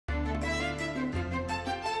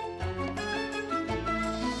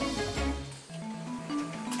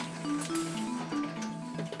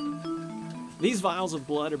These vials of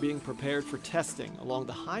blood are being prepared for testing along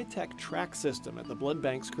the high-tech track system at the Blood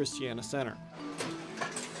Bank's Christiana Center.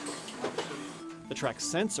 The track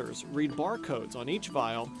sensors read barcodes on each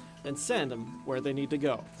vial and send them where they need to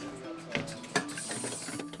go.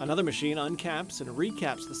 Another machine uncaps and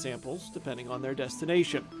recaps the samples depending on their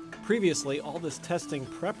destination. Previously, all this testing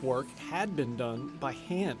prep work had been done by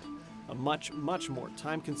hand, a much more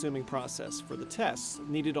time-consuming process for the tests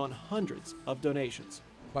needed on hundreds of donations.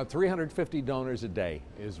 About 350 donors a day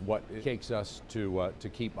is what it takes us to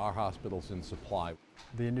keep our hospitals in supply.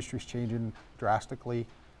 The industry's changing drastically,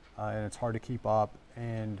 and it's hard to keep up.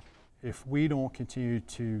 And if we don't continue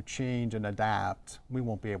to change and adapt, we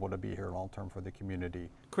won't be able to be here long-term for the community.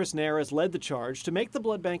 Chris Nair has led the charge to make the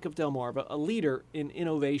Blood Bank of Delmarva a leader in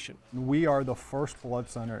innovation. We are the first blood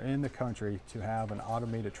center in the country to have an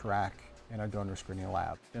automated track in our donor screening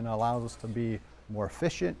lab. And it allows us to be more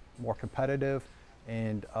efficient, more competitive,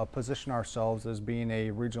 and position ourselves as being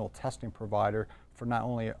a regional testing provider for not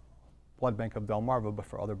only Blood Bank of Delmarva, but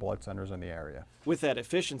for other blood centers in the area. With that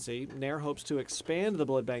efficiency, Nair hopes to expand the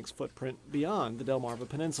blood bank's footprint beyond the Delmarva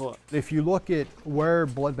Peninsula. If you look at where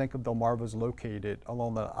Blood Bank of Delmarva is located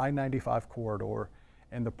along the I-95 corridor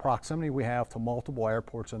and the proximity we have to multiple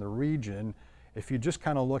airports in the region, if you just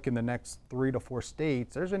kind of look in the next 3 to 4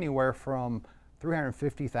 states, there's anywhere from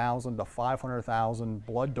 350,000 to 500,000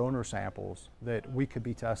 blood donor samples that we could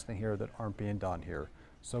be testing here that aren't being done here.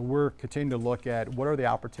 So we're continuing to look at what are the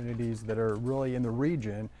opportunities that are really in the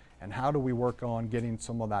region and how do we work on getting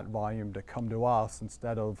some of that volume to come to us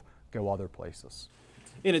instead of go other places.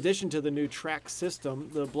 In addition to the new track system,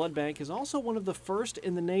 the blood bank is also one of the first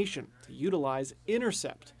in the nation to utilize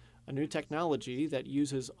Intercept, a new technology that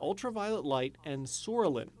uses ultraviolet light and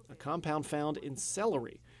serene, a compound found in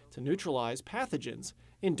celery, to neutralize pathogens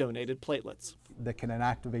in donated platelets. That can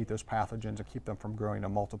inactivate those pathogens and keep them from growing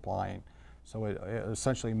and multiplying. So it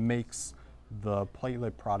essentially makes the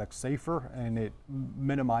platelet product safer, and it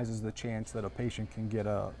minimizes the chance that a patient can get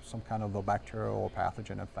some kind of a bacterial or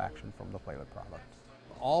pathogen infection from the platelet product.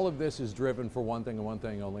 All of this is driven for one thing and one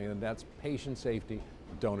thing only, and that's patient safety,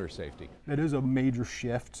 donor safety. It is a major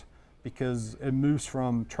shift because it moves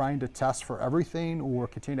from trying to test for everything or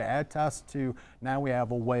continue to add tests to now we have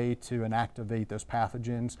a way to inactivate those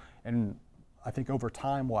pathogens, and I think over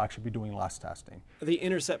time we'll actually be doing less testing. The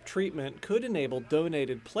Intercept treatment could enable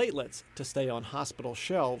donated platelets to stay on hospital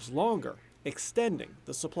shelves longer, extending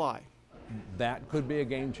the supply. That could be a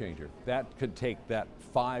game changer. That could take that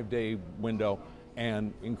 5-day window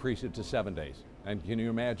and increase it to 7 days. And can you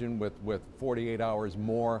imagine with 48 hours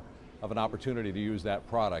more of an opportunity to use that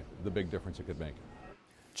product, the big difference it could make?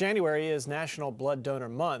 January is National Blood Donor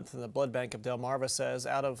Month, and the Blood Bank of Delmarva says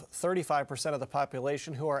out of 35% of the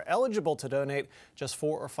population who are eligible to donate, just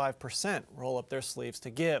 4 or 5% roll up their sleeves to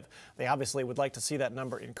give. They obviously would like to see that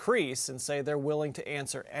number increase and say they're willing to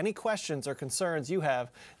answer any questions or concerns you have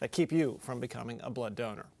that keep you from becoming a blood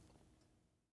donor.